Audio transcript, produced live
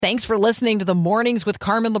Thanks for listening to the Mornings with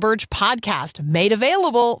Carmen LaBerge podcast, made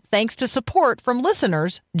available thanks to support from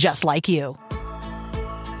listeners just like you.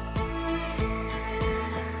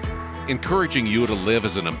 Encouraging you to live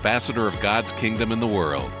as an ambassador of God's kingdom in the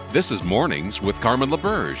world. This is Mornings with Carmen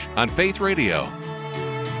LaBerge on Faith Radio.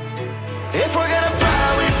 If we're gonna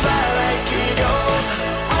fly, we fly like eagles,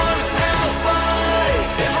 arms out wide.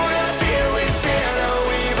 If we're gonna fear, we fear no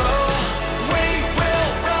evil. We will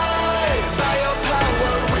rise. By your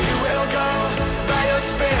power we will go. By your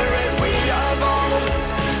spirit we are bold.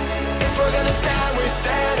 If we're gonna stand, we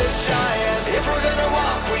stand as giants. If we're gonna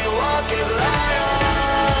walk, we walk as lions.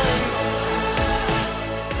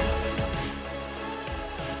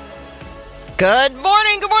 Good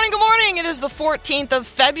morning, good morning, good morning. It is the 14th of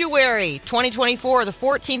February, 2024, the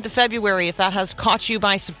 14th of February, if that has caught you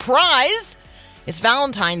by surprise. It's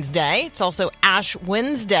Valentine's Day. It's also Ash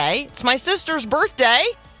Wednesday. It's my sister's birthday.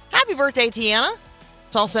 Happy birthday, Tiana.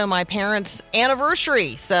 It's also my parents'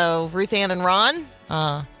 anniversary. So, Ruth Ann and Ron,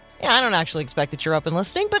 I don't actually expect that you're up and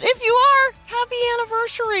listening, but if you are, happy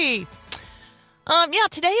anniversary.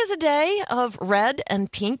 Today is a day of red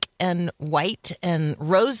and pink and white and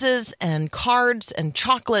roses and cards and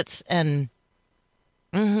chocolates and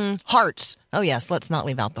hearts. Oh, yes, let's not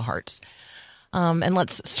leave out the hearts. And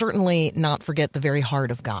let's certainly not forget the very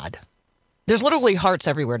heart of God. There's literally hearts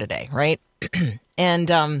everywhere today, right? And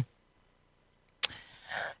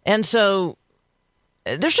so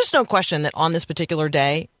there's just no question that on this particular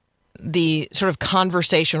day, the sort of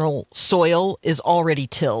conversational soil is already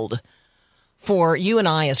tilled for you and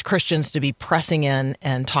I as Christians to be pressing in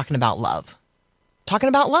and talking about love. Talking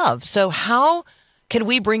about love. So how can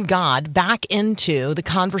we bring God back into the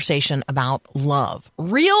conversation about love?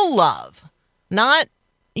 Real love. Not,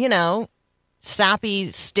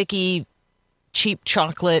 sappy, sticky, cheap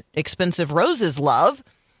chocolate, expensive roses love,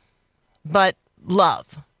 but love.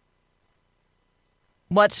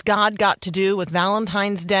 What's God got to do with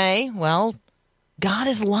Valentine's Day? Well, God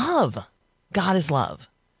is love. God is love.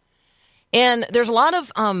 And there's a lot of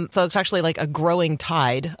folks, actually like a growing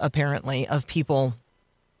tide, apparently, of people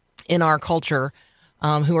in our culture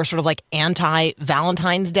who are sort of like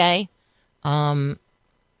anti-Valentine's Day.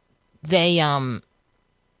 They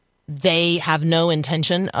have no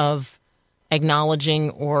intention of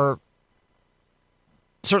acknowledging or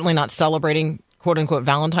certainly not celebrating, quote-unquote,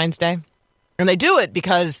 Valentine's Day. And they do it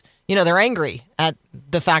because, they're angry at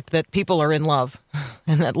the fact that people are in love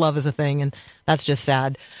and that love is a thing, and that's just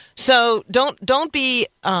sad. So don't be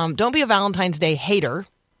a Valentine's Day hater.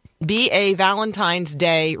 Be a Valentine's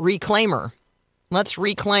Day reclaimer. Let's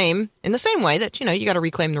reclaim in the same way that, you got to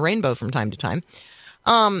reclaim the rainbow from time to time.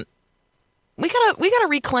 We gotta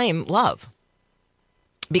reclaim love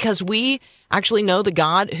because we actually know the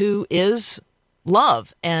God who is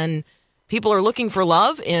love, and people are looking for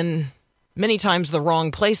love in many times the wrong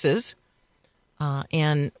places,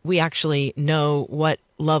 and we actually know what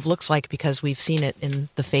love looks like because we've seen it in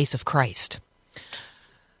the face of Christ.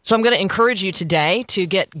 So I'm going to encourage you today to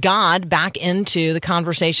get God back into the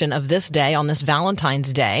conversation of this day on this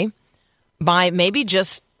Valentine's Day by maybe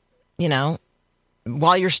just,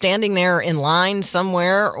 while you're standing there in line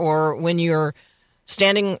somewhere, or when you're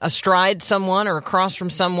standing astride someone or across from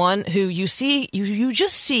someone who you see, you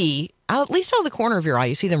just see, at least out of the corner of your eye,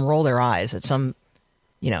 you see them roll their eyes at some,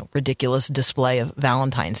 ridiculous display of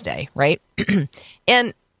Valentine's Day, right?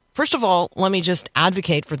 And first of all, let me just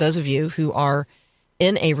advocate for those of you who are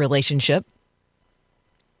in a relationship.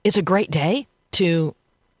 It's a great day to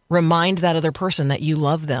remind that other person that you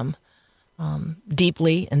love them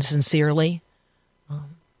deeply and sincerely.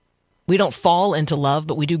 We don't fall into love,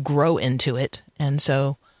 but we do grow into it. And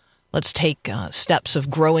so let's take steps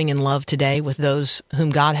of growing in love today with those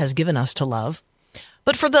whom God has given us to love.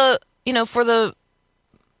 But for the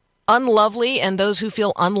unlovely and those who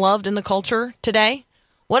feel unloved in the culture today,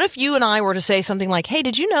 what if you and I were to say something like, hey,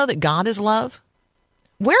 did you know that God is love?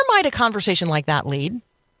 Where might a conversation like that lead?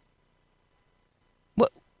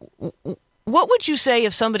 What would you say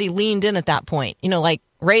if somebody leaned in at that point, like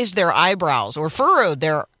raised their eyebrows or furrowed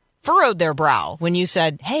their brow when you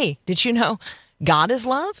said, hey, did you know God is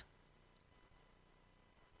love?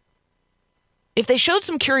 If they showed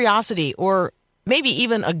some curiosity or maybe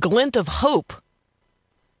even a glint of hope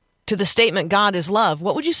to the statement God is love,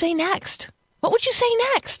 what would you say next? What would you say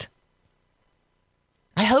next?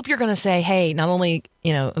 I hope you're going to say, hey, not only,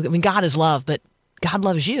 God is love, but God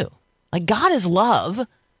loves you. Like, God is love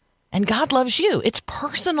and God loves you. It's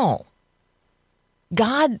personal.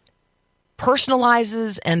 God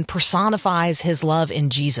personalizes and personifies his love in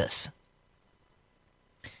Jesus.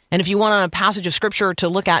 And if you want a passage of scripture to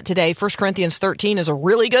look at today, 1 Corinthians 13 is a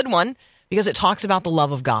really good one because it talks about the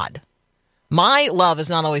love of God. My love is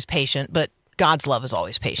not always patient, but God's love is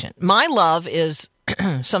always patient. My love is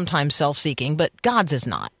sometimes self-seeking, but God's is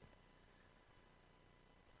not.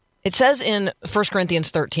 It says in 1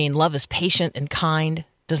 Corinthians 13, love is patient and kind,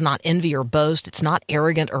 does not envy or boast, it's not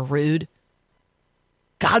arrogant or rude.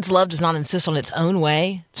 God's love does not insist on its own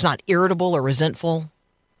way. It's not irritable or resentful.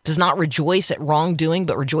 Does not rejoice at wrongdoing,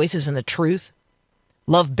 but rejoices in the truth.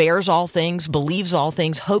 Love bears all things, believes all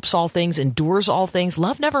things, hopes all things, endures all things.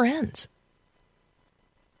 Love never ends.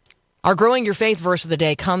 Our Growing Your Faith verse of the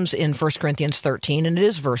day comes in 1 Corinthians 13, and it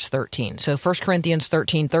is verse 13. So 1 Corinthians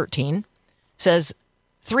 13:13 says,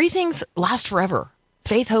 3 things last forever,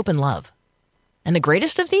 faith, hope, and love. And the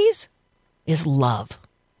greatest of these is love.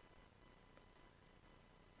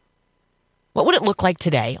 What would it look like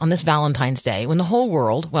today on this Valentine's Day when the whole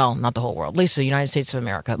world, well, not the whole world, at least the United States of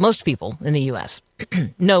America, most people in the U.S.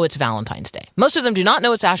 know it's Valentine's Day. Most of them do not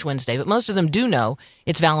know it's Ash Wednesday, but most of them do know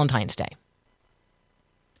it's Valentine's Day.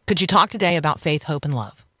 Could you talk today about faith, hope, and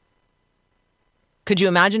love? Could you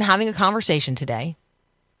imagine having a conversation today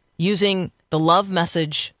using the love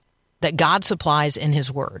message that God supplies in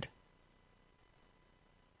His Word?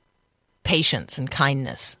 Patience and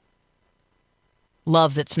kindness.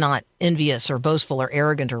 Love that's not envious or boastful or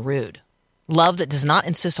arrogant or rude. Love that does not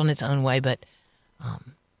insist on its own way, but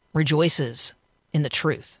rejoices in the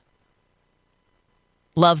truth.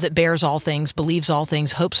 Love that bears all things, believes all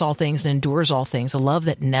things, hopes all things, and endures all things. A love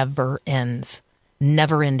that never ends.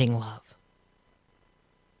 Never-ending love.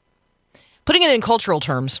 Putting it in cultural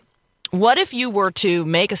terms, what if you were to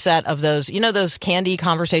make a set of those, those candy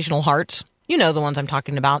conversational hearts? You know the ones I'm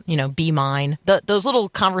talking about, be mine. Those little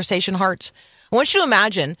conversation hearts. I want you to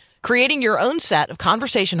imagine creating your own set of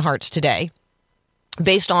conversation hearts today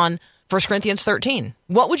based on 1 Corinthians 13.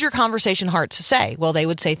 What would your conversation hearts say? Well, they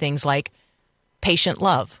would say things like, patient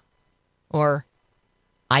love, or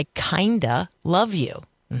I kinda love you,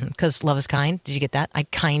 because love is kind. Did you get that? I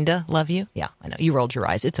kinda love you. Yeah, I know. You rolled your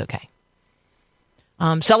eyes. It's okay.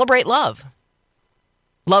 Celebrate love.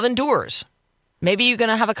 Love endures. Maybe you're going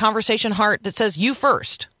to have a conversation heart that says you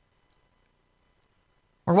first,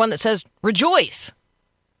 or one that says rejoice.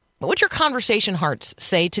 What would your conversation hearts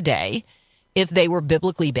say today if they were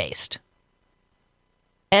biblically based?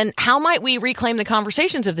 And how might we reclaim the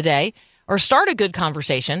conversations of the day or start a good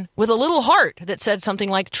conversation with a little heart that said something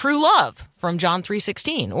like true love from John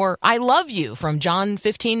 3:16, or I love you from John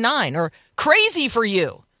 15:9, or crazy for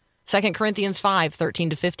you, 2 Corinthians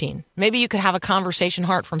 5:13-15. Maybe you could have a conversation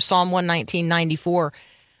heart from Psalm 119:94,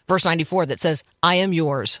 verse 94 that says, I am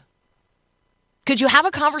yours. Could you have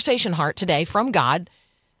a conversation heart today from God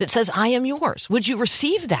that says, I am yours? Would you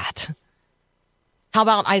receive that? How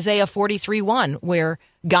about Isaiah 43:1, where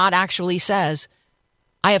God actually says,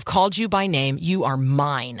 I have called you by name, you are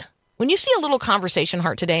mine. When you see a little conversation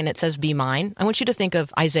heart today and it says, be mine, I want you to think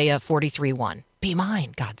of Isaiah 43:1. Be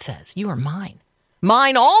mine, God says. You are mine.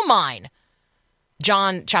 Mine, all mine.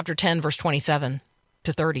 John chapter 10, verse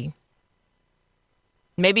 27-30.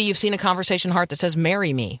 Maybe you've seen a conversation heart that says,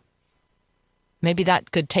 marry me. Maybe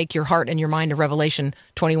that could take your heart and your mind to Revelation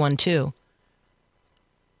 21:2.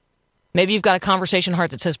 Maybe you've got a conversation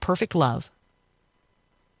heart that says perfect love.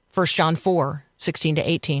 1 John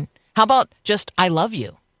 4:16-18. How about just I love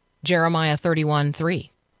you? Jeremiah 31:3.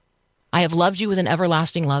 I have loved you with an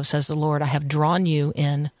everlasting love, says the Lord. I have drawn you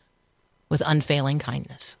in with unfailing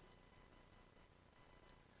kindness.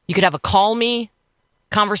 You could have a call me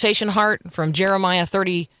conversation heart from Jeremiah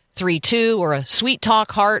 33:2, or a sweet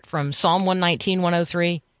talk heart from Psalm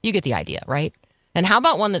 119:103. You get the idea, right? And how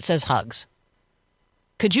about one that says hugs?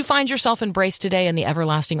 Could you find yourself embraced today in the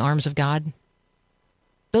everlasting arms of God?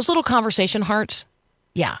 Those little conversation hearts,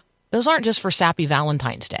 yeah, those aren't just for sappy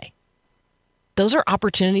Valentine's Day. Those are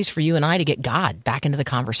opportunities for you and I to get God back into the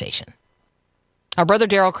conversation. Our brother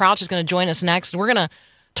Daryl Crouch is going to join us next. We're going to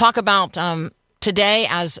talk about today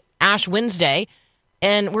as Ash Wednesday,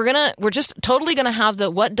 and we're just totally going to have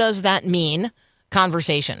the what does that mean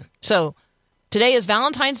conversation. So today is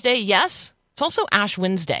Valentine's Day, yes. It's also Ash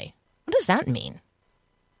Wednesday. What does that mean?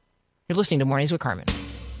 You're listening to Mornings with Carmen.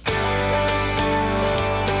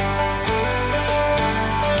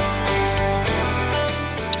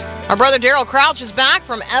 Our brother Daryl Crouch is back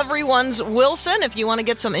from Everyone's Wilson. If you want to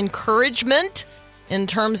get some encouragement in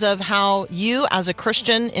terms of how you as a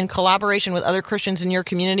Christian in collaboration with other Christians in your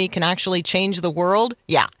community can actually change the world,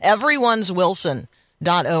 yeah,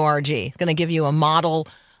 everyone'swilson.org. It's going to give you a model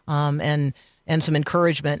and some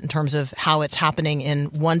encouragement in terms of how it's happening in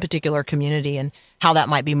one particular community and how that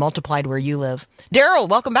might be multiplied where you live. Daryl,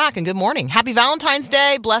 welcome back and good morning. Happy Valentine's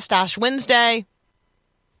Day. Blessed Ash Wednesday.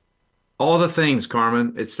 All the things,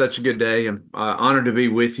 Carmen. It's such a good day. I'm honored to be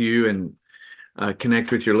with you and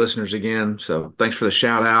connect with your listeners again. So thanks for the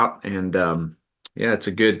shout out. And yeah, it's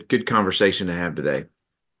a good conversation to have today.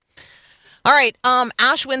 All right,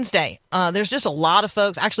 Ash Wednesday. There's just a lot of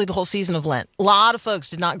folks, actually the whole season of Lent, a lot of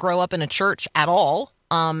folks did not grow up in a church at all.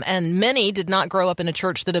 And many did not grow up in a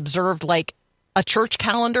church that observed like a church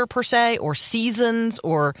calendar per se, or seasons,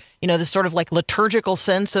 or, this sort of like liturgical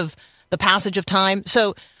sense of the passage of time.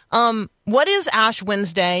 So what is Ash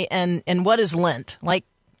Wednesday and what is Lent? Like,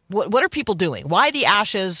 what are people doing? Why the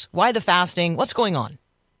ashes? Why the fasting? What's going on?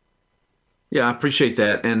 Yeah, I appreciate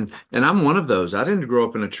that. And I'm one of those. I didn't grow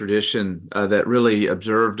up in a tradition that really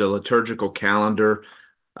observed a liturgical calendar.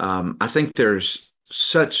 I think there's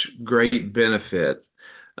such great benefit.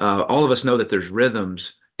 All of us know that there's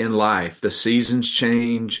rhythms in life. The seasons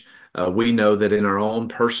change. We know that in our own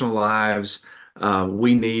personal lives,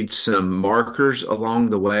 we need some markers along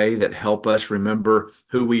the way that help us remember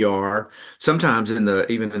who we are. Sometimes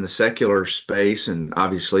even in the secular space, and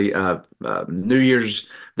obviously the New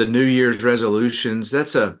Year's resolutions.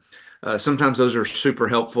 Sometimes those are super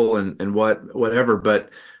helpful and whatever. But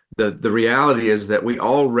the reality is that we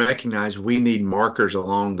all recognize we need markers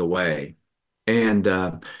along the way. And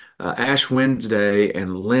Ash Wednesday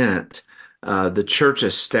and Lent, the church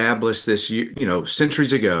established this,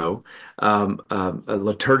 centuries ago, in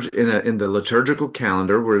the liturgical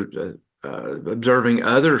calendar. We're observing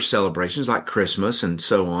other celebrations like Christmas and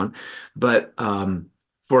so on. But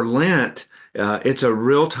for Lent, it's a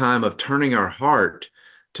real time of turning our heart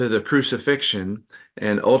to the crucifixion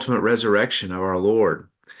and ultimate resurrection of our Lord.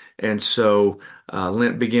 And so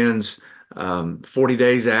Lent begins 40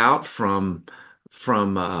 days out from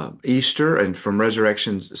Easter and from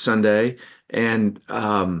Resurrection Sunday, and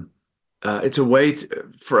it's a way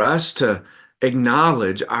for us to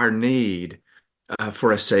acknowledge our need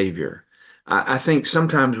for a Savior. I think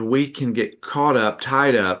sometimes we can get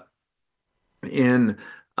tied up in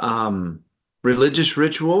religious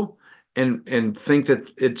ritual and think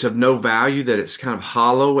that it's of no value, that it's kind of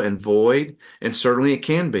hollow and void. And certainly it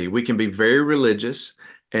can be. We can be very religious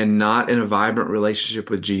and not in a vibrant relationship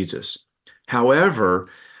with Jesus. However,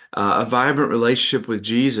 a vibrant relationship with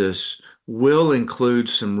Jesus will include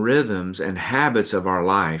some rhythms and habits of our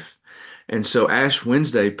life. And so Ash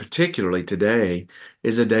Wednesday, particularly today,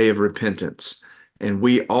 is a day of repentance. And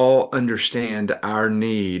we all understand our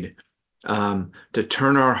need to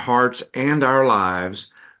turn our hearts and our lives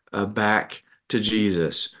back to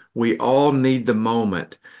Jesus. We all need the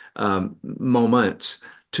moments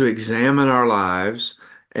to examine our lives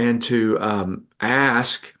and to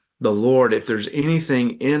ask the Lord if there's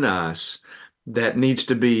anything in us that needs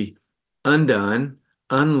to be undone,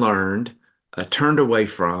 unlearned, turned away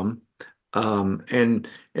from. And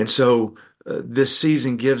so this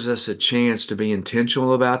season gives us a chance to be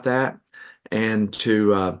intentional about that, and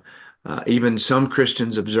to even some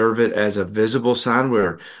Christians observe it as a visible sign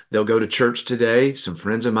where they'll go to church today. Some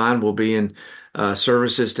friends of mine will be in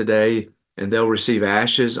services today, and they'll receive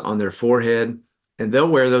ashes on their forehead, and they'll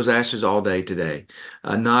wear those ashes all day today,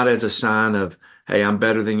 not as a sign of, "Hey, I'm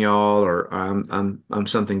better than y'all," or "I'm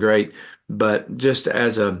something great," but just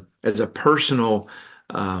as a personal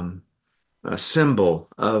a symbol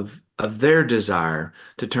of their desire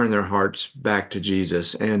to turn their hearts back to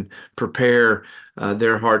Jesus and prepare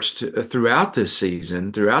their hearts throughout this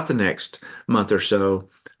season, throughout the next month or so,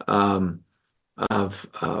 of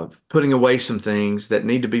putting away some things that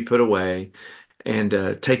need to be put away,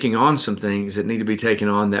 and taking on some things that need to be taken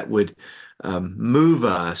on that would move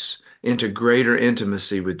us into greater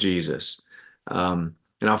intimacy with Jesus. And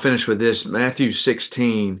I'll finish with this. Matthew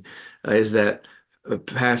 16 is that a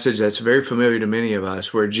passage that's very familiar to many of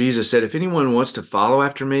us, where Jesus said, "If anyone wants to follow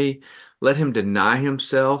after me, let him deny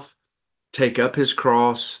himself, take up his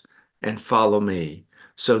cross, and follow me."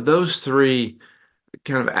 So those three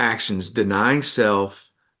kind of actions: denying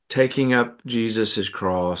self, taking up Jesus's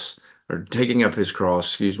cross, or taking up his cross,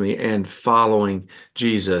 excuse me, and following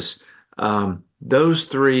Jesus. Those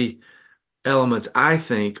three elements, I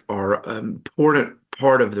think, are an important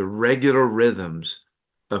part of the regular rhythms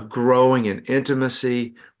of growing in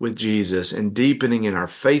intimacy with Jesus and deepening in our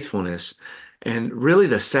faithfulness, and really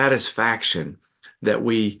the satisfaction that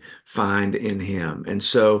we find in him. And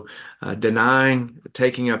so denying,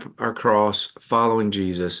 taking up our cross, following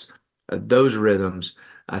Jesus, those rhythms,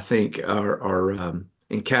 I think, are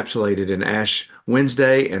encapsulated in Ash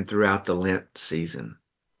Wednesday and throughout the Lent season.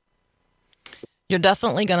 You're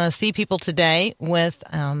definitely going to see people today with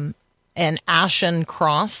an ashen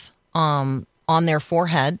cross on their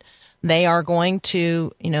forehead. They are going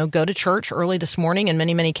to, go to church early this morning in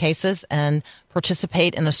many, many cases and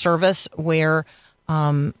participate in a service where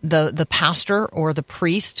the pastor or the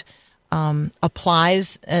priest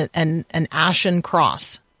applies an ashen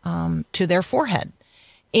cross to their forehead.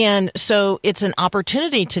 And so it's an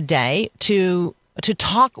opportunity today to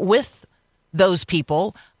talk with those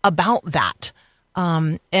people about that.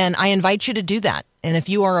 And I invite you to do that. And if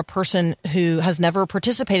you are a person who has never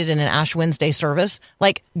participated in an Ash Wednesday service,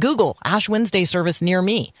 like Google Ash Wednesday service near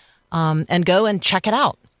me, and go and check it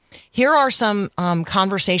out. Here are some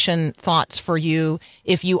conversation thoughts for you.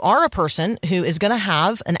 If you are a person who is going to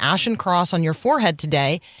have an ashen cross on your forehead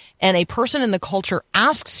today, and a person in the culture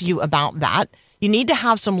asks you about that, you need to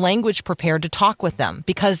have some language prepared to talk with them,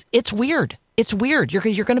 because it's weird. It's weird. You're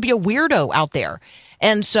going to be a weirdo out there.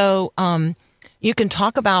 And so you can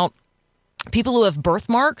talk about people who have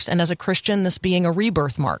birthmarks, and as a Christian, this being a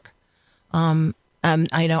rebirth mark. I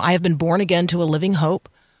know I have been born again to a living hope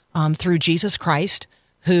through Jesus Christ,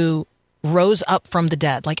 who rose up from the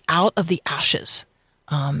dead, like out of the ashes.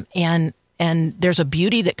 And there's a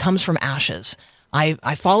beauty that comes from ashes.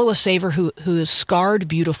 I follow a Savior who is scarred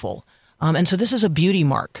beautiful. And so this is a beauty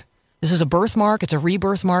mark. This is a birthmark. It's a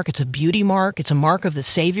rebirth mark. It's a beauty mark. It's a mark of the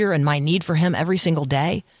Savior and my need for him every single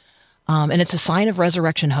day. And it's a sign of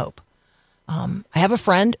resurrection hope. I have a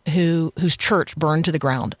friend whose church burned to the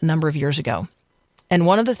ground a number of years ago. And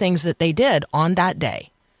one of the things that they did on that day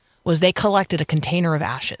was they collected a container of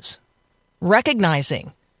ashes,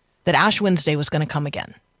 recognizing that Ash Wednesday was going to come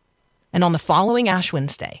again. And on the following Ash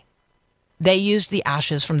Wednesday, they used the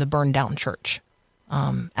ashes from the burned down church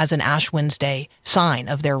as an Ash Wednesday sign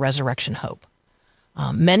of their resurrection hope.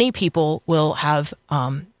 Many people will have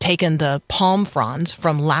taken the palm fronds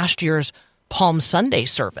from last year's Palm Sunday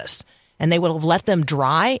service, and they will have let them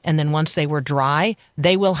dry, and then once they were dry,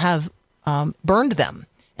 they will have burned them.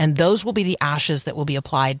 And those will be the ashes that will be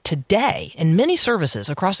applied today in many services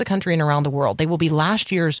across the country and around the world. They will be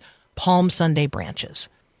last year's Palm Sunday branches.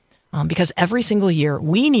 Because every single year,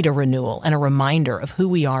 we need a renewal and a reminder of who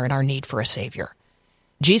we are and our need for a Savior.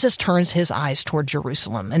 Jesus turns his eyes toward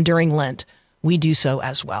Jerusalem, and during Lent, we do so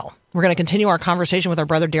as well. We're going to continue our conversation with our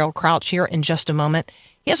brother Daryl Crouch here in just a moment.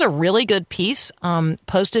 He has a really good piece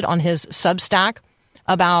posted on his Substack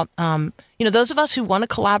about, those of us who want to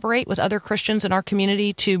collaborate with other Christians in our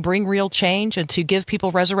community to bring real change and to give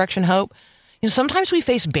people resurrection hope. Sometimes we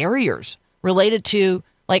face barriers related to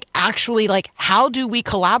how do we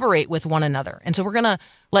collaborate with one another? And so we're going to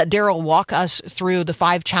let Daryl walk us through the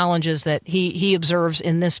 5 challenges that he observes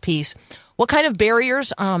in this piece. What kind of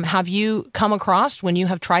barriers have you come across when you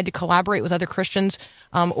have tried to collaborate with other Christians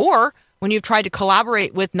or when you've tried to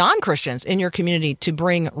collaborate with non-Christians in your community to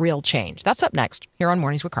bring real change? That's up next here on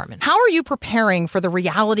Mornings with Carmen. How are you preparing for the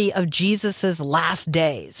reality of Jesus's last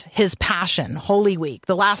days, his passion, Holy Week,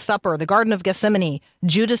 the Last Supper, the Garden of Gethsemane,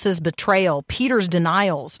 Judas's betrayal, Peter's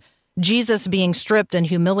denials, Jesus being stripped and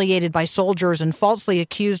humiliated by soldiers and falsely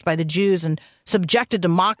accused by the Jews and subjected to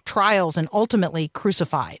mock trials and ultimately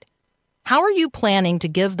crucified? How are you planning to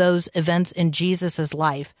give those events in Jesus's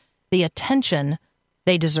life the attention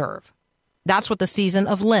they deserve? That's what the season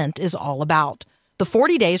of Lent is all about. The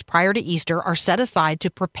 40 days prior to Easter are set aside to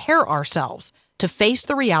prepare ourselves to face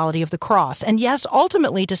the reality of the cross, and yes,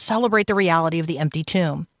 ultimately to celebrate the reality of the empty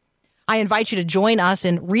tomb. I invite you to join us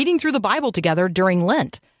in reading through the Bible together during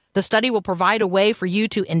Lent. The study will provide a way for you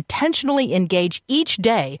to intentionally engage each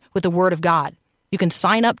day with the Word of God. You can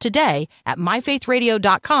sign up today at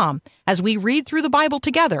myfaithradio.com as we read through the Bible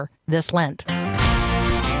together this Lent.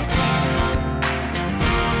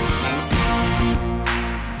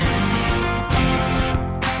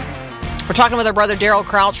 We're talking with our brother Daryl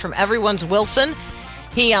Crouch from Everyone's Wilson.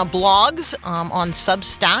 He blogs on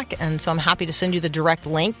Substack, and so I'm happy to send you the direct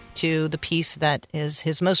link to the piece that is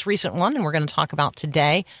his most recent one, and we're going to talk about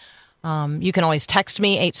today. You can always text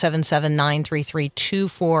me,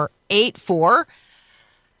 877-933-2484.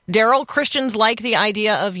 Daryl, Christians like the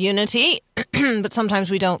idea of unity, but sometimes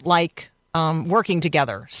we don't like working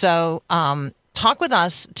together. So talk with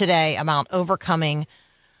us today about overcoming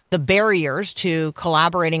the barriers to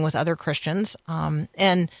collaborating with other Christians,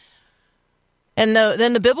 and then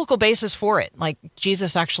the biblical basis for it. Like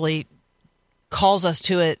Jesus actually calls us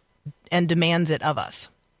to it and demands it of us.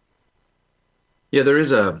 Yeah,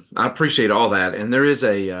 I appreciate all that. And there is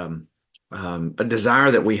a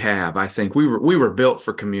desire that we have. I think we were built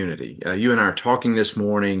for community. You and I are talking this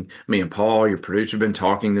morning. Me and Paul, your producer, have been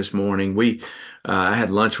talking this morning. I had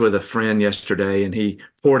lunch with a friend yesterday, and he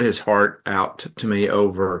poured his heart out to me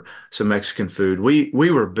over some Mexican food. We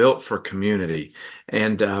were built for community,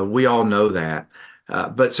 and we all know that.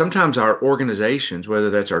 But sometimes our organizations, whether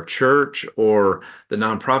that's our church or the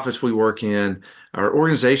nonprofits we work in, our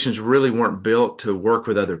organizations really weren't built to work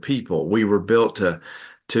with other people. We were built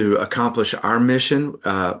to accomplish our mission.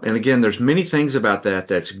 And again, there's many things about that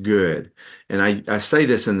that's good. And I say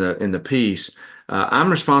this in the piece. I'm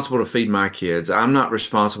responsible to feed my kids. I'm not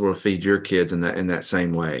responsible to feed your kids in that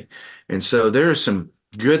same way. And so there are some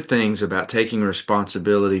good things about taking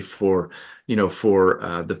responsibility for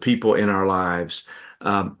the people in our lives.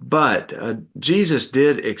 But Jesus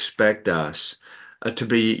did expect us to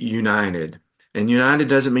be united. And united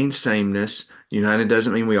doesn't mean sameness. United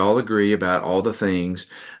doesn't mean we all agree about all the things.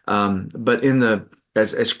 But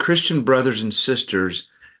as Christian brothers and sisters,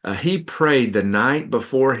 he prayed the night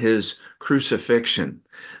before his crucifixion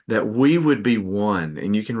that we would be one.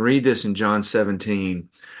 And you can read this in John 17,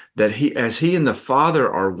 that as he and the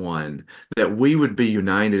Father are one, that we would be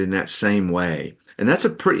united in that same way. And that's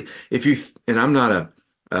and I'm not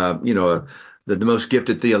the most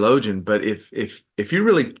gifted theologian, but if you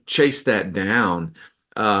really chase that down,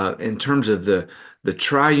 in terms of the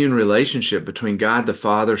triune relationship between God the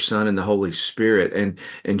Father, Son, and the Holy Spirit,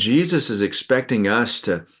 and Jesus is expecting us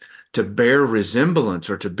to bear resemblance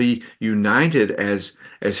or to be united as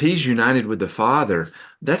he's united with the Father,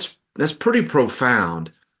 that's pretty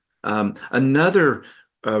profound. Another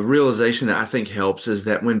realization that I think helps is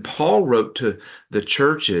that when Paul wrote to the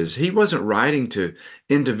churches, he wasn't writing to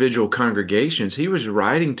individual congregations. He was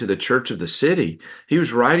writing to the church of the city. He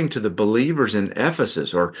was writing to the believers in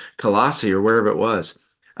Ephesus or Colossae or wherever it was.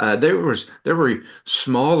 There were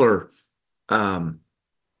smaller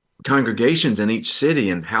congregations in each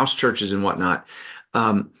city and house churches and whatnot.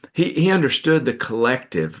 He understood the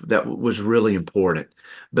collective that was really important.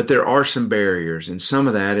 But there are some barriers, and some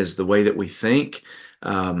of that is the way that we think.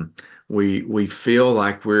 We feel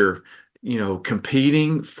like we're,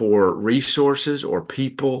 competing for resources or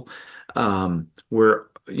people. We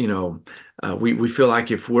feel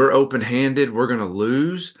like if we're open-handed, we're going to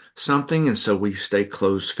lose something, and so we stay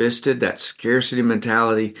closed-fisted. That scarcity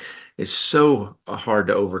mentality is so hard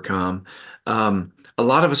to overcome. A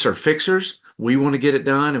lot of us are fixers. We want to get it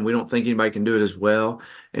done, and we don't think anybody can do it as well.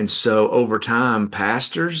 And so over time,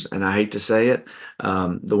 pastors, and I hate to say it,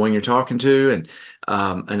 the one you're talking to, and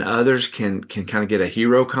others can kind of get a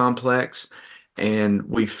hero complex, and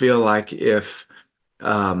we feel like if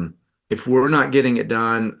we're not getting it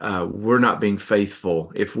done, we're not being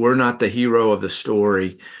faithful. If we're not the hero of the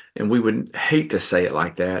story, and we would hate to say it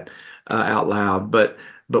like that out loud, but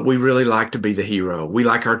we really like to be the hero. We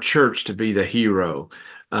like our church to be the hero,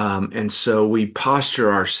 and so we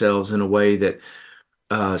posture ourselves in a way that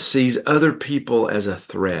sees other people as a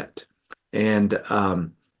threat. And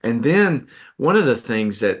then one of the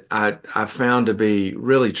things that I found to be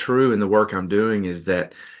really true in the work I'm doing is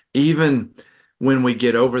that even when we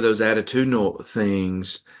get over those attitudinal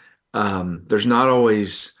things, there's not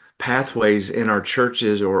always pathways in our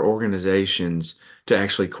churches or organizations to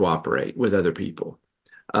actually cooperate with other people.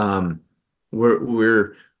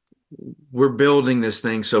 We're building this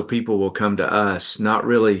thing so people will come to us, not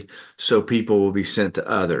really so people will be sent to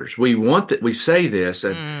others. We want that. We say this,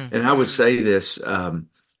 and I would say this,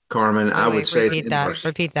 Carmen. I would say repeat that.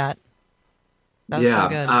 Repeat that. That's yeah, so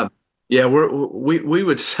good. yeah. We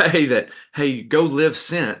would say that. Hey, go live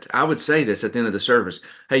sent. I would say this at the end of the service.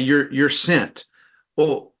 Hey, you're sent.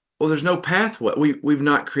 Well, there's no pathway. We've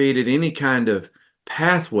not created any kind of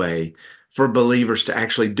pathway for believers to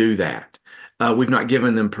actually do that. We've not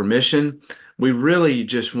given them permission. We really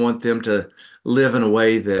just want them to live in a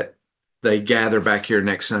way that they gather back here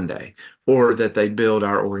next Sunday, or that they build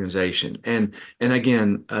our organization. And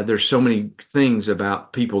again, there's so many things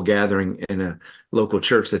about people gathering in a local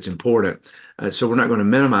church that's important. So we're not going to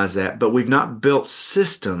minimize that, but we've not built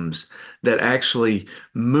systems that actually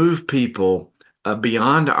move people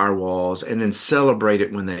beyond our walls and then celebrate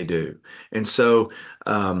it when they do. And so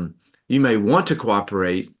you may want to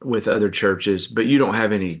cooperate with other churches, but you don't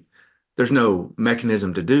have there's no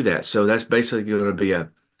mechanism to do that. So that's basically going to be a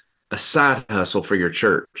side hustle for your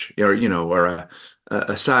church, or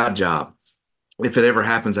a side job. If it ever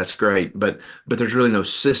happens, that's great, but there's really no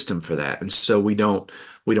system for that, and so we don't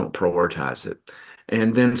prioritize it.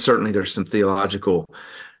 And then certainly there's some theological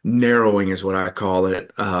narrowing, is what I call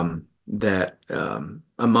it, that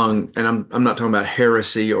among, and I'm not talking about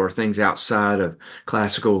heresy or things outside of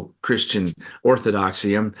classical Christian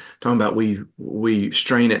orthodoxy. I'm talking about we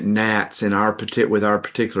strain at gnats with our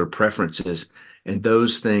particular preferences, and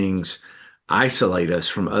those things isolate us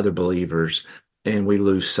from other believers, and we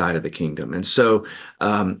lose sight of the kingdom. And so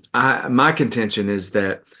my contention is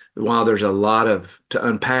that while there's a lot to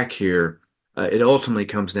unpack here, it ultimately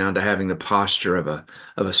comes down to having the posture of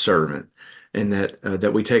a servant, and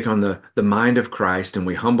that we take on the mind of Christ and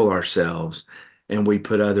we humble ourselves and we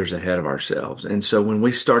put others ahead of ourselves. And so when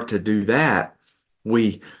we start to do that,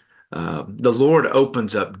 we the Lord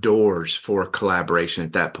opens up doors for collaboration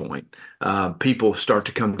at that point. People start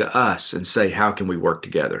to come to us and say, how can we work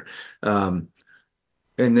together? And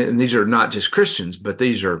these are not just Christians, but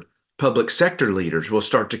these are public sector leaders will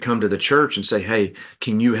start to come to the church and say, hey,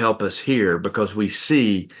 can you help us here? Because we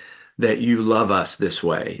see that you love us this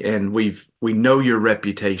way, and we know your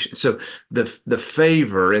reputation. So the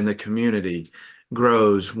favor in the community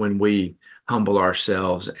grows when we humble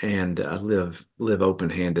ourselves and live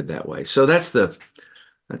open-handed that way. So that's a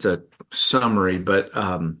summary, but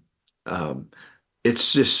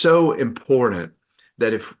it's just so important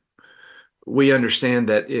that if we understand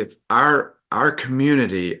that if our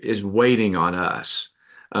community is waiting on us,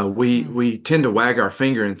 we tend to wag our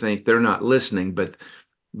finger and think they're not listening, but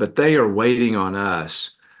they are waiting on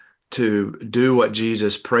us to do what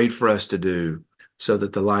Jesus prayed for us to do, so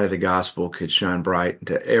that the light of the gospel could shine bright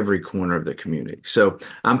into every corner of the community. So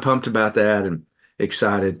I'm pumped about that and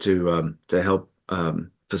excited to help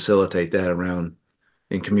facilitate that around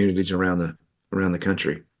in communities around the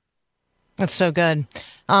country. That's so good.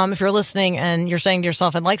 If you're listening and you're saying to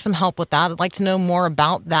yourself, I'd like some help with that, I'd like to know more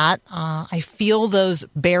about that. I feel those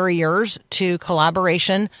barriers to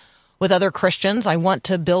collaboration with other Christians. I want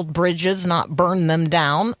to build bridges, not burn them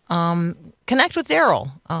down. Connect with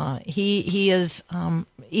Daryl. He is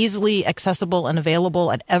easily accessible and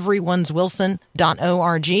available at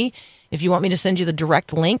everyoneswilson.org. If you want me to send you the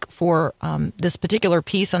direct link for this particular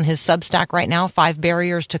piece on his Substack right now, 5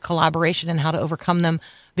 Barriers to Collaboration and How to Overcome Them,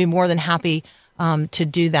 I'd be more than happy to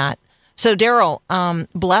do that. So, Daryl,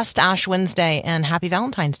 blessed Ash Wednesday and happy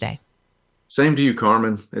Valentine's Day. Same to you,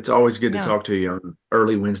 Carmen. It's always good to talk to you on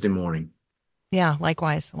early Wednesday morning. Yeah,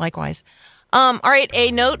 likewise. All right,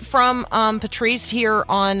 a note from Patrice here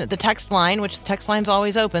on the text line, which the text line's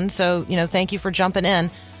always open, so, thank you for jumping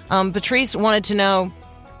in. Patrice wanted to know,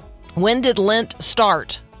 when did Lent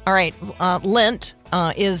start? All right, Lent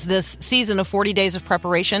is this season of 40 days of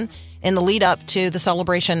preparation in the lead up to the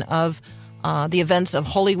celebration of the events of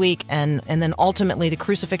Holy Week and then ultimately the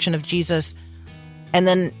crucifixion of Jesus, and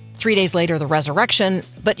then 3 days later, the resurrection.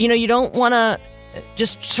 But, you don't want to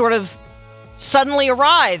just sort of suddenly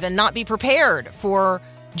arrive and not be prepared for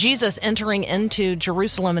Jesus entering into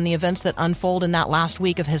Jerusalem and the events that unfold in that last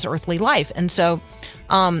week of his earthly life. And so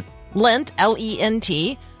Lent,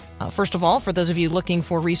 L-E-N-T, first of all, for those of you looking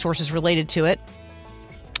for resources related to it.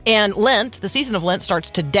 And Lent, the season of Lent,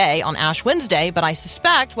 starts today on Ash Wednesday, but I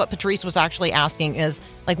suspect what Patrice was actually asking is,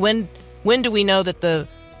 like, when do we know that the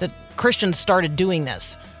Christians started doing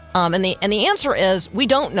this? And the answer is, we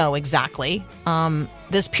don't know exactly.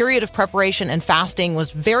 This period of preparation and fasting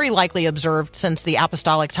was very likely observed since the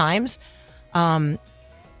apostolic times, as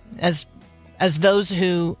those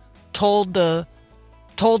who told the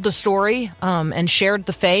story and shared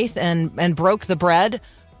the faith and broke the bread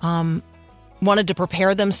wanted to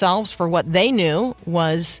prepare themselves for what they knew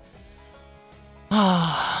was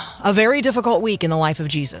a very difficult week in the life of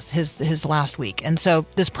Jesus, his last week. And so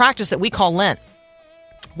this practice that we call Lent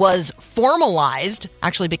was formalized,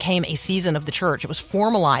 actually became a season of the church. It was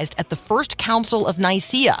formalized at the First Council of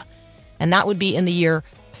Nicaea, and that would be in the year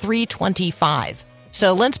 325.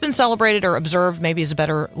 So Lent's been celebrated, or observed, maybe is a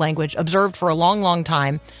better language, observed for a long, long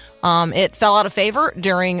time. It fell out of favor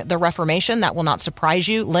during the Reformation. That will not surprise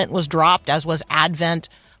you. Lent was dropped, as was Advent,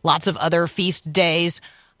 lots of other feast days.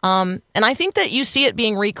 And I think that you see it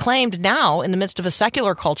being reclaimed now in the midst of a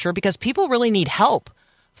secular culture because people really need help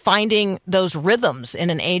finding those rhythms in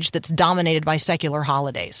an age that's dominated by secular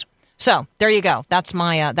holidays. So there you go. That's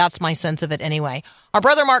my sense of it anyway. Our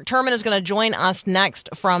brother Mark Turman is going to join us next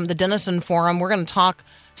from the Denison Forum. We're going to talk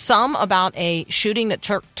some about a shooting that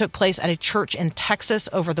took place at a church in Texas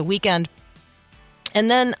over the weekend, and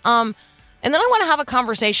then I want to have a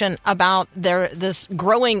conversation about this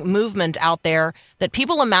growing movement out there that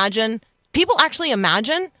people actually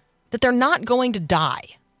imagine that they're not going to die.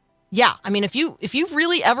 Yeah, I mean, if you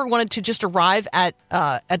really ever wanted to just arrive at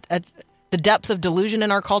the depth of delusion in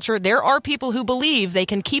our culture, there are people who believe they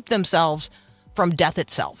can keep themselves from death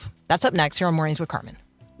itself. That's up next here on Mornings with Carmen.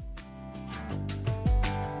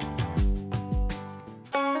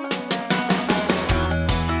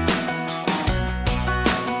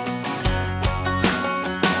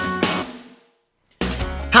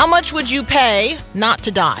 How much would you pay not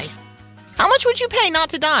to die? How much would you pay not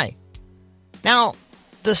to die? Now,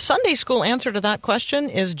 the Sunday school answer to that question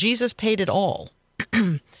is Jesus paid it all.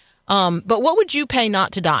 But what would you pay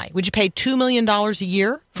not to die? Would you pay $2 million a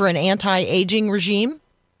year for an anti-aging regime?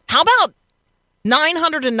 How about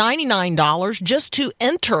 $999 just to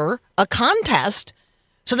enter a contest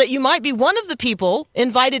so that you might be one of the people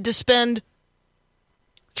invited to spend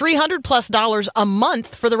 $300+ a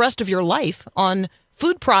month for the rest of your life on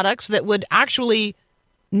food products that would actually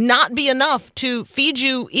not be enough to feed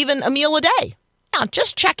you even a meal a day? Yeah,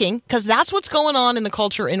 just checking, because that's what's going on in the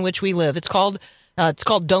culture in which we live. It's called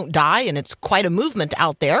Don't Die, and it's quite a movement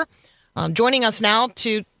out there. Joining us now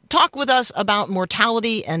to talk with us about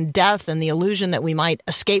mortality and death and the illusion that we might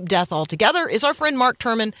escape death altogether is our friend Mark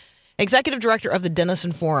Turman, Executive Director of the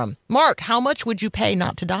Denison Forum. Mark, how much would you pay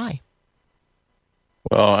not to die?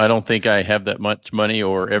 Well, I don't think I have that much money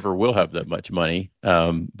or ever will have that much money.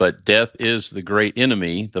 But death is the great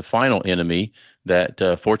enemy, the final enemy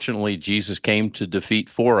that fortunately Jesus came to defeat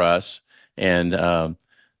for us. And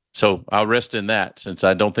so I'll rest in that, since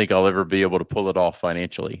I don't think I'll ever be able to pull it off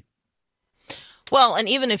financially. Well, and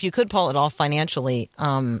even if you could pull it off financially,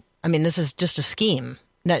 this is just a scheme.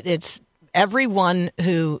 It's everyone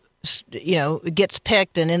who, gets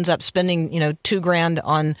picked and ends up spending, $2,000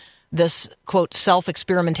 on this, quote,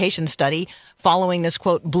 self-experimentation study, following this,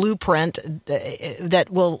 quote, blueprint that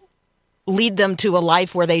will lead them to a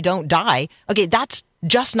life where they don't die. Okay, that's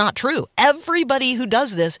just not true. Everybody who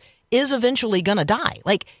does this is eventually going to die.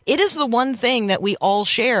 Like, it is the one thing that we all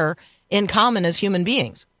share in common as human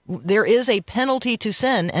beings. There is a penalty to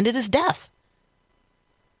sin, and it is death.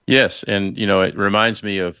 Yes, and, it reminds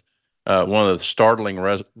me of one of the startling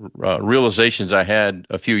realizations I had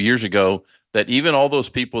a few years ago, that even all those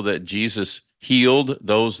people that Jesus healed,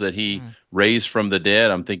 those that he raised from the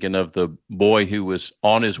dead, I'm thinking of the boy who was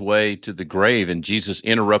on his way to the grave, and Jesus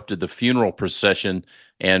interrupted the funeral procession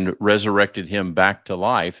and resurrected him back to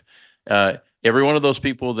life. Every one of those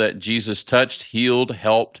people that Jesus touched, healed,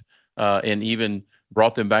 helped, and even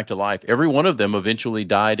brought them back to life, every one of them eventually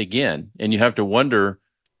died again. And you have to wonder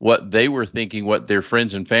what they were thinking, what their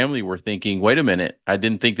friends and family were thinking. Wait a minute, I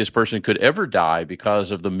didn't think this person could ever die because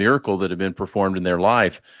of the miracle that had been performed in their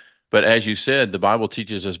life. But as you said, the Bible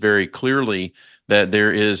teaches us very clearly that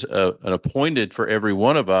there is an appointed for every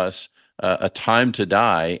one of us a time to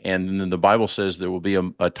die. And then the Bible says there will be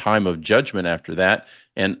a time of judgment after that.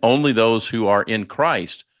 And only those who are in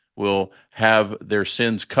Christ will have their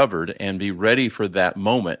sins covered and be ready for that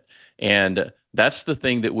moment. And that's the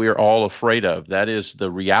thing that we're all afraid of. That is the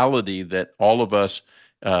reality that all of us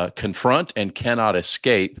confront and cannot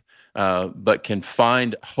escape, but can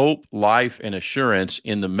find hope, life, and assurance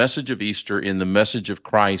in the message of Easter, in the message of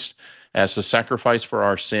Christ as the sacrifice for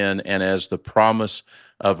our sin and as the promise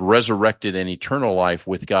of resurrected and eternal life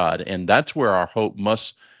with God. And that's where our hope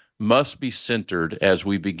must be centered as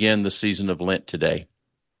we begin the season of Lent today.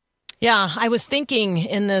 Yeah, I was thinking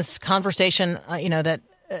in this conversation, that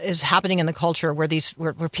is happening in the culture where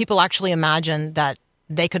people actually imagine that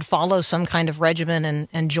they could follow some kind of regimen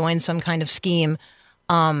and join some kind of scheme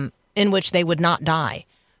in which they would not die.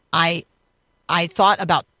 I thought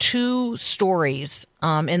about two stories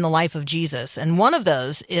in the life of Jesus, and one of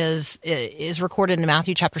those is recorded in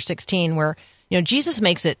Matthew chapter 16, where Jesus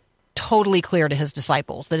makes it totally clear to his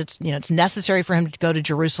disciples that it's necessary for him to go to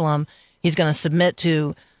Jerusalem. He's going to submit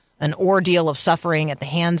to an ordeal of suffering at the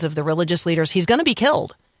hands of the religious leaders. He's going to be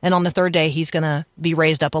killed. And on the third day, he's going to be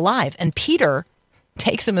raised up alive. And Peter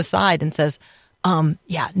takes him aside and says,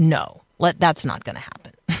 that's not going to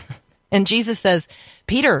happen. And Jesus says,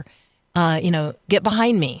 Peter, get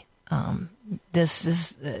behind me.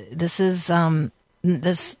 This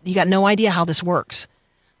you got no idea how this works.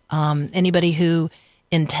 Anybody who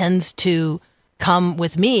intends to come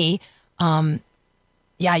with me, you're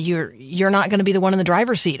not going to be the one in the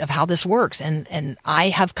driver's seat of how this works. And I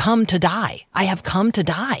have come to die. I have come to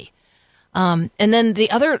die. And then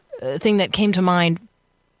the other thing that came to mind,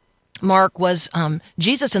 Mark, was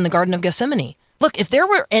Jesus in the Garden of Gethsemane. Look, if there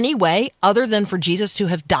were any way other than for Jesus to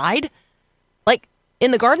have died, like in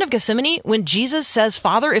the Garden of Gethsemane, when Jesus says,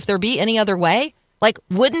 Father, if there be any other way, like,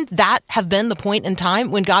 wouldn't that have been the point in time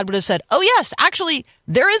when God would have said, oh, yes, actually,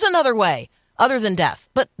 there is another way other than death?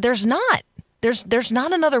 But there's not. There's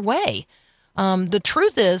not another way. The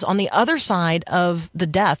truth is, on the other side of the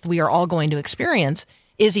death we are all going to experience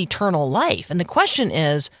is eternal life. And the question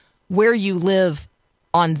is where you live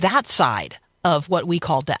on that side of what we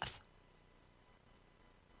call death.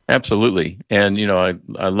 Absolutely. And,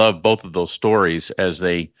 I love both of those stories as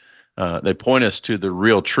they point us to the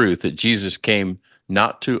real truth that Jesus came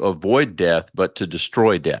not to avoid death, but to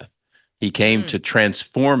destroy death. He came to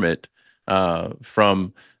transform it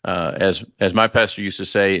from as my pastor used to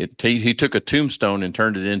say, he took a tombstone and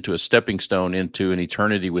turned it into a stepping stone into an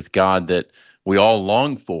eternity with God that we all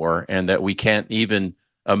long for, and that we can't even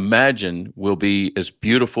imagine will be as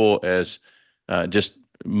beautiful as just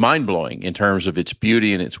mind-blowing in terms of its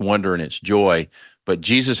beauty and its wonder and its joy. But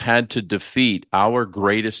Jesus had to defeat our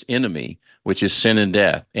greatest enemy, which is sin and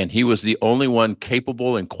death, and he was the only one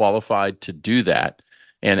capable and qualified to do that.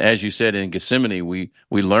 And as you said, in Gethsemane, we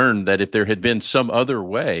learned that if there had been some other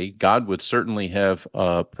way, God would certainly have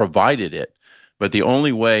provided it. But the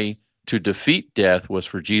only way to defeat death was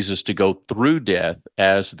for Jesus to go through death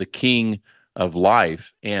as the King of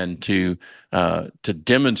life, and to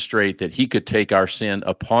demonstrate that he could take our sin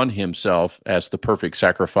upon himself as the perfect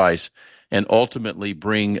sacrifice, and ultimately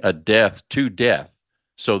bring a death to death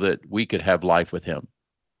so that we could have life with him.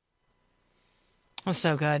 That's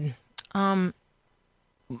so good.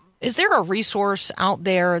 Is there a resource out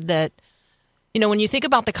there that, when you think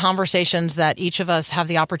about the conversations that each of us have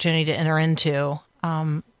the opportunity to enter into,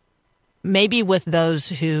 maybe with those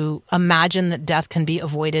who imagine that death can be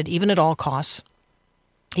avoided, even at all costs,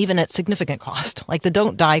 even at significant cost, like the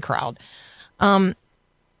Don't Die crowd.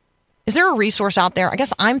 Is there a resource out there? I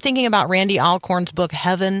guess I'm thinking about Randy Alcorn's book,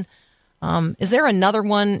 Heaven. Is there another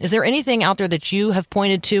one? Is there anything out there that you have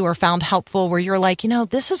pointed to or found helpful where you're like,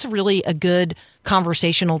 this is really a good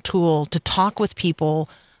conversational tool to talk with people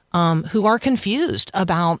who are confused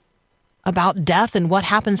about death and what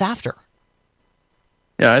happens after?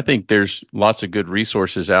 Yeah, I think there's lots of good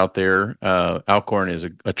resources out there. Alcorn is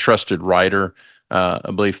a trusted writer.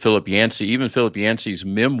 I believe Philip Yancey's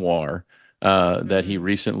memoir that he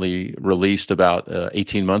recently released about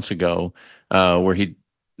 18 months ago, where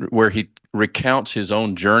he recounts his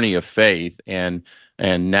own journey of faith and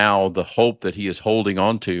now the hope that he is holding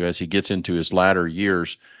on to as he gets into his latter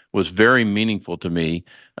years, was very meaningful to me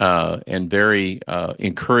and very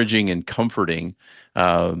encouraging and comforting.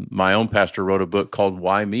 My own pastor wrote a book called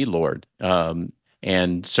Why Me, Lord?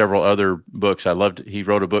 And several other books. He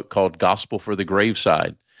wrote a book called Gospel for the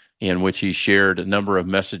Graveside, in which he shared a number of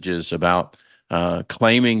messages about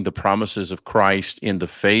claiming the promises of Christ in the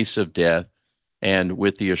face of death, and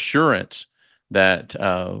with the assurance that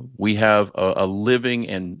we have a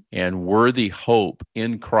living and worthy hope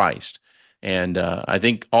in Christ. And I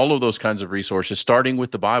think all of those kinds of resources, starting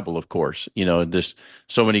with the Bible, of course, there's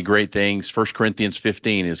so many great things. 1 Corinthians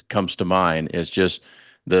 15 comes to mind as just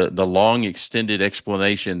the long extended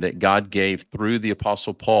explanation that God gave through the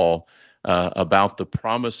Apostle Paul about the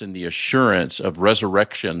promise and the assurance of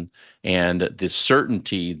resurrection, and the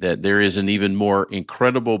certainty that there is an even more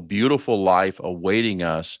incredible, beautiful life awaiting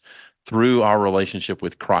us through our relationship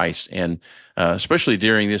with Christ. And especially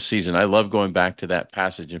during this season, I love going back to that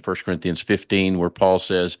passage in 1 Corinthians 15 where Paul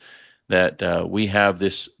says that we have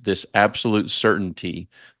this absolute certainty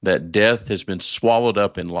that death has been swallowed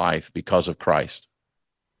up in life because of Christ.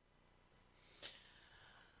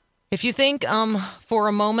 If you think for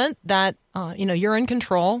a moment that you're in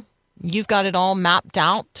control, you've got it all mapped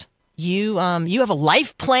out, you have a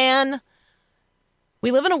life plan. We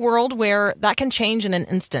live in a world where that can change in an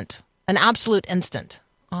instant, an absolute instant.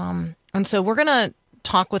 And so we're going to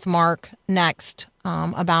talk with Mark next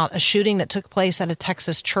about a shooting that took place at a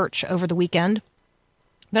Texas church over the weekend.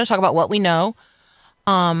 We're going to talk about what we know,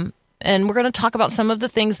 and we're going to talk about some of the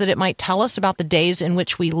things that it might tell us about the days in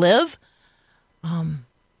which we live.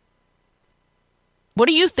 What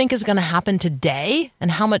do you think is going to happen today, and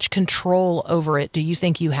how much control over it do you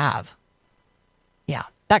think you have? Yeah,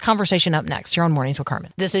 that conversation up next here on Mornings with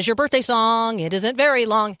Carmen. This is your birthday song. It isn't very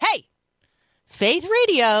long. Hey, Faith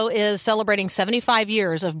Radio is celebrating 75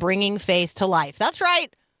 years of bringing faith to life. That's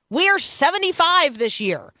right. We are 75 this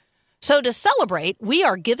year. So to celebrate, we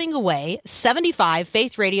are giving away 75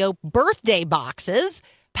 Faith Radio birthday boxes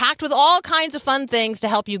packed with all kinds of fun things to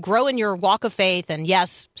help you grow in your walk of faith and,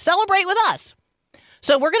 yes, celebrate with us.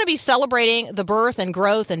 So we're going to be celebrating the birth and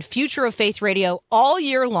growth and future of Faith Radio all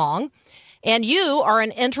year long. And you are an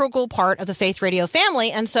integral part of the Faith Radio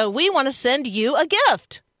family. And so we want to send you a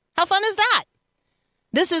gift. How fun is that?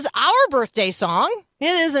 This is our birthday song. It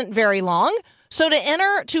isn't very long. So to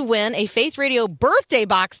enter to win a Faith Radio birthday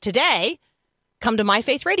box today, come to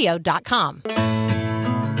myfaithradio.com.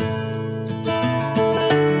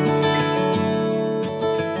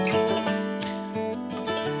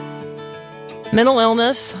 Mental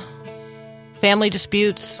illness, family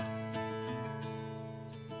disputes,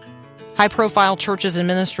 high-profile churches and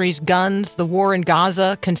ministries, guns, the war in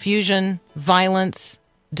Gaza, confusion, violence,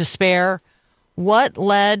 despair. What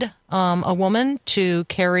led a woman to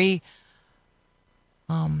carry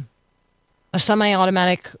a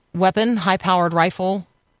semi-automatic weapon, high-powered rifle,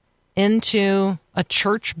 into a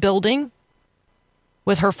church building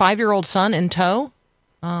with her 5-year-old son in tow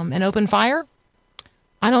and open fire?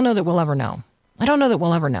 I don't know that we'll ever know.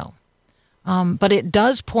 But it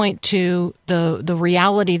does point to the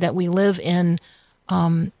reality that we live in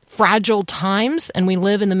fragile times, and we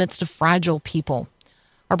live in the midst of fragile people.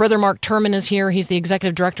 Our brother Mark Turman is here. He's the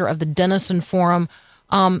executive director of the Denison Forum.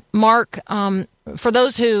 Mark, for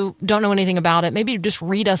those who don't know anything about it, maybe just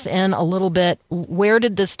read us in a little bit. Where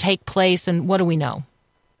did this take place, and what do we know?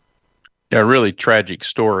 A really tragic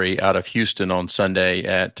story out of Houston on Sunday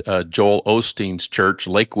at Joel Osteen's church,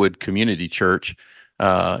 Lakewood Community Church,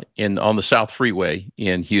 on the South Freeway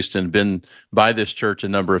in Houston. Been by this church a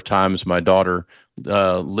number of times. My daughter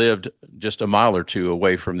lived just a mile or two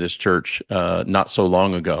away from this church not so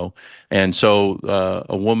long ago. And so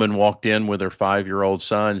a woman walked in with her 5-year-old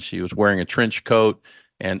son. She was wearing a trench coat,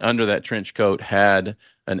 and under that trench coat had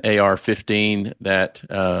an AR-15 that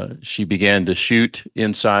she began to shoot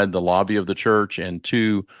inside the lobby of the church, and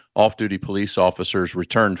 2 off-duty police officers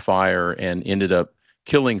returned fire and ended up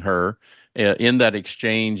killing her. In that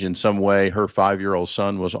exchange, in some way, her 5-year-old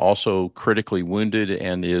son was also critically wounded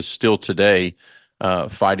and is still today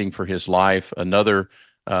fighting for his life. Another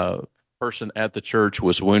person at the church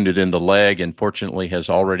was wounded in the leg and fortunately has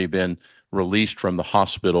already been released from the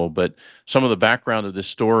hospital. But some of the background of this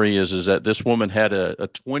story is that this woman had a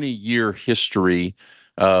 20-year history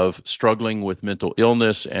of struggling with mental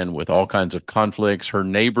illness and with all kinds of conflicts. Her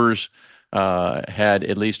neighbors had,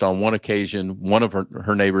 at least on one occasion, one of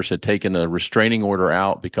her neighbors had taken a restraining order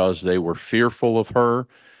out because they were fearful of her.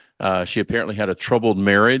 She apparently had a troubled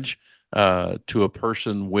marriage to a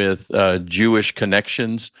person with Jewish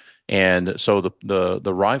connections. And so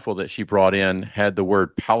the rifle that she brought in had the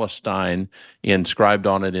word Palestine inscribed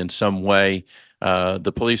on it in some way.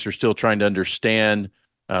 The police are still trying to understand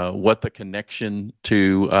what the connection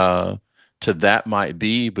to that might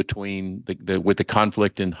be between with the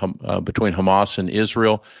conflict between Hamas and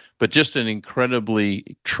Israel. But just an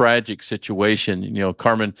incredibly tragic situation. You know,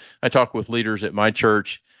 Carmen, I talk with leaders at my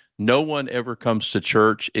church. No one ever comes to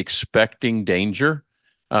church expecting danger.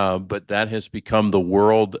 But that has become the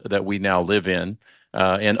world that we now live in.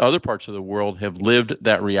 And other parts of the world have lived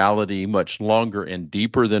that reality much longer and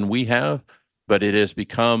deeper than we have. But it has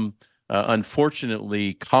become,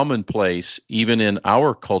 unfortunately, commonplace even in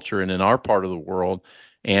our culture and in our part of the world,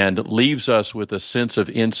 and leaves us with a sense of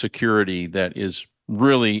insecurity that is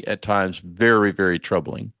really, at times, very, very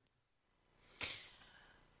troubling.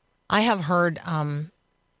 I have heard...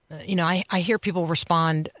 I hear people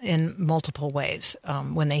respond in multiple ways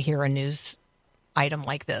when they hear a news item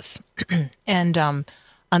like this. And on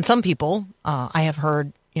some people, I have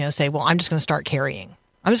heard, say, well, I'm just going to start carrying.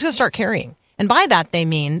 And by that, they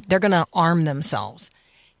mean they're going to arm themselves.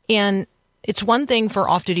 And it's one thing for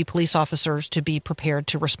off-duty police officers to be prepared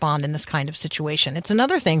to respond in this kind of situation. It's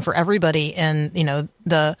another thing for everybody in,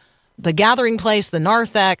 the gathering place, the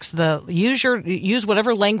narthex, use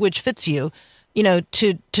whatever language fits you,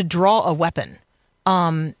 to draw a weapon.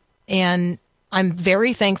 And I'm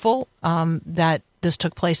very thankful that this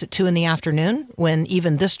took place at 2 p.m. when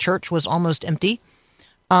even this church was almost empty.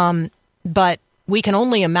 But we can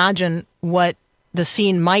only imagine what the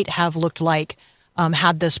scene might have looked like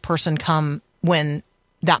had this person come when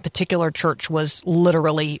that particular church was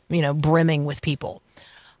literally, brimming with people.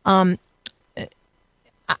 I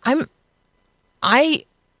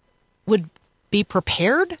would be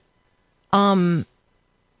prepared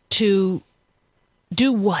to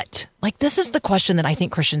do what? Like, this is the question that I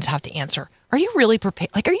think Christians have to answer. Are you really prepared?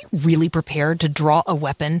 Are you really prepared to draw a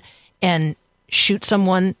weapon and shoot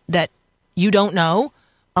someone that you don't know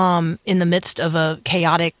in the midst of a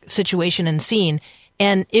chaotic situation and scene?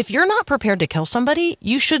 And if you're not prepared to kill somebody,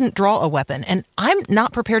 you shouldn't draw a weapon. And I'm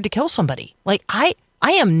not prepared to kill somebody. I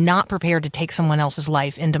am not prepared to take someone else's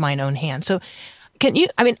life into my own hands. So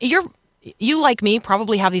you, like me,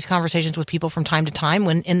 probably have these conversations with people from time to time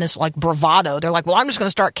when in this bravado, they're like, well, I'm just going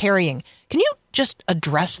to start carrying. Can you just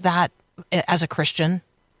address that as a Christian?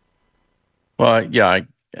 Well, yeah, I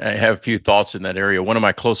have a few thoughts in that area. One of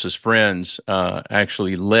my closest friends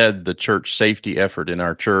actually led the church safety effort in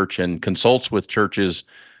our church and consults with churches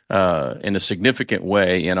in a significant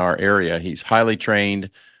way in our area. He's highly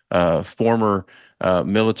trained, former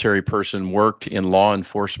military person, worked in law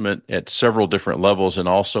enforcement at several different levels and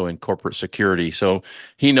also in corporate security. So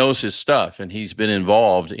he knows his stuff, and he's been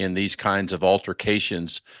involved in these kinds of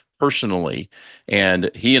altercations personally.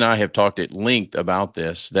 And he and I have talked at length about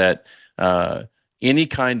this, that any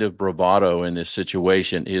kind of bravado in this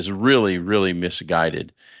situation is really, really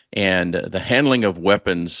misguided. And the handling of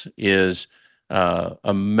weapons is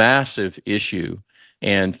a massive issue.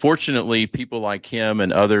 And fortunately, people like him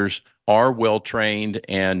and others are well trained,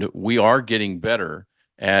 and we are getting better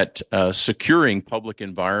at securing public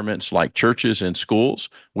environments like churches and schools.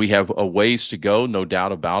 We have a ways to go, no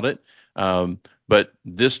doubt about it. But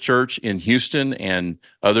this church in Houston and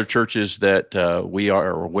other churches that we are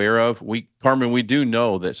aware of, Carmen, we do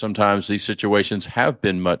know that sometimes these situations have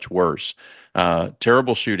been much worse.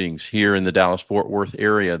 Terrible shootings here in the Dallas-Fort Worth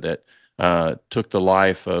area that took the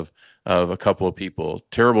life of a couple of people.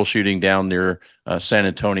 Terrible shooting down near San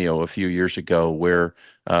Antonio a few years ago where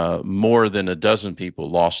more than a dozen people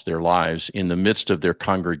lost their lives in the midst of their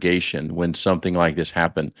congregation when something like this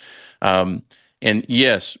happened. And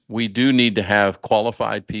yes, we do need to have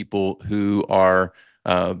qualified people who are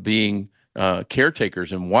being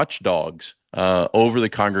caretakers and watchdogs over the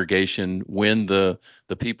congregation when the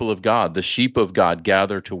people of God, the sheep of God,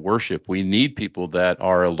 gather to worship. We need people that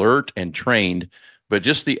are alert and trained, but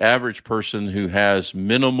just the average person who has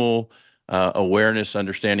minimal awareness,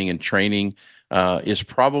 understanding, and training is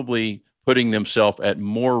probably putting themselves at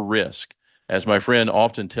more risk. As my friend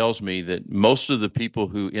often tells me, that most of the people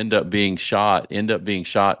who end up being shot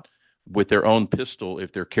with their own pistol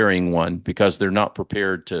if they're carrying one because they're not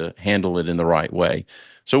prepared to handle it in the right way.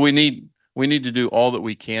 So we need to do all that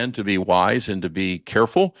we can to be wise and to be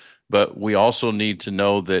careful, but we also need to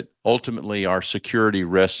know that ultimately our security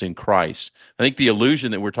rests in Christ. I think the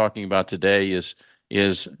illusion that we're talking about today is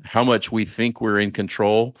how much we think we're in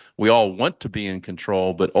control. We all want to be in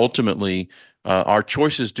control, but ultimately our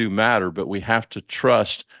choices do matter, but we have to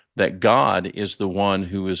trust that God is the one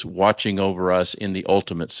who is watching over us in the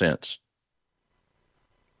ultimate sense.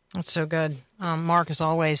 That's so good. Mark, as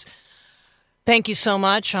always, thank you so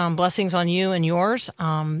much. Blessings on you and yours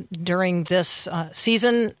during this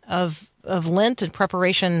season of Lent in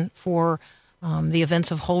preparation for the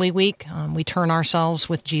events of Holy Week. We turn ourselves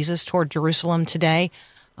with Jesus toward Jerusalem today.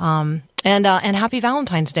 And happy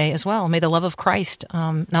Valentine's Day as well. May the love of Christ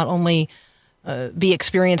not only be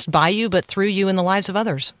experienced by you, but through you in the lives of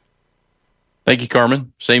others. Thank you,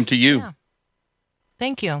 Carmen. Same to you. Yeah.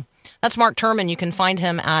 Thank you. That's Mark Turman. You can find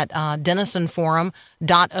him at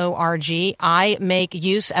denisonforum.org. I make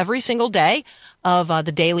use every single day of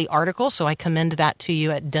the daily article, so I commend that to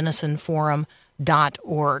you at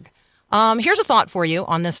denisonforum.org. Here's a thought for you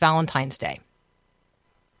on this Valentine's Day.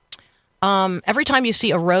 Every time you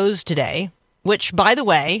see a rose today, which, by the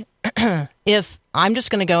way, if I'm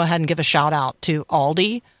just going to go ahead and give a shout out to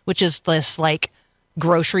Aldi, which is this like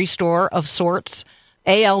grocery store of sorts,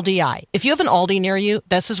 ALDI. If you have an Aldi near you,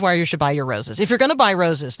 this is where you should buy your roses. If you're going to buy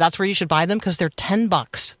roses, that's where you should buy them because they're $10,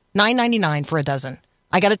 $9.99 for a dozen.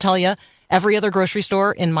 I got to tell you, every other grocery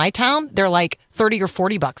store in my town, they're like $30 or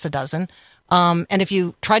 $40 a dozen. And if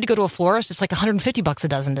you tried to go to a florist, it's like $150 a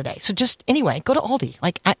dozen today. So just anyway, go to Aldi.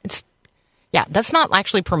 Yeah, that's not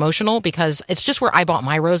actually promotional because it's just where I bought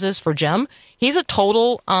my roses for Jim. He's a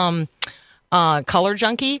total color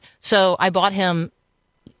junkie, so I bought him.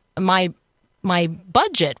 My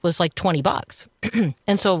budget was like $20,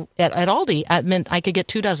 and so at Aldi, it meant I could get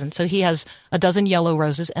 2 dozen. So he has a dozen yellow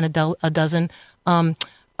roses and a dozen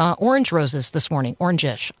orange roses this morning.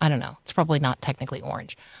 Orange-ish. I don't know. It's probably not technically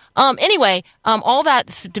orange. Anyway, all that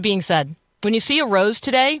to being said, when you see a rose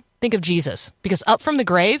today, think of Jesus because up from the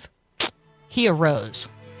grave, he arose.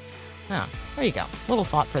 Oh, there you go. Little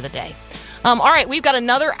thought for the day. All right, we've got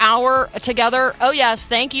another hour together. Oh, yes,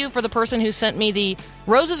 thank you for the person who sent me the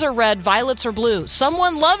roses are red, violets are blue.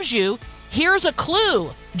 Someone loves you. Here's a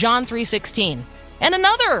clue, John 3:16. And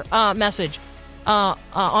another message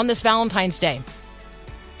on this Valentine's Day.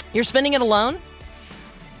 You're spending it alone?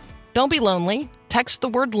 Don't be lonely. Text the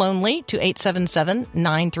word lonely to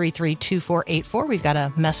 877-933-2484. We've got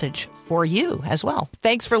a message for you as well.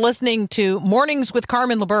 Thanks for listening to Mornings with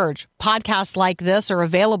Carmen LaBerge. Podcasts like this are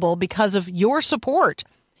available because of your support.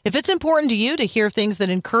 If it's important to you to hear things that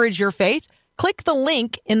encourage your faith, click the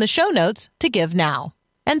link in the show notes to give now.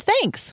 And thanks.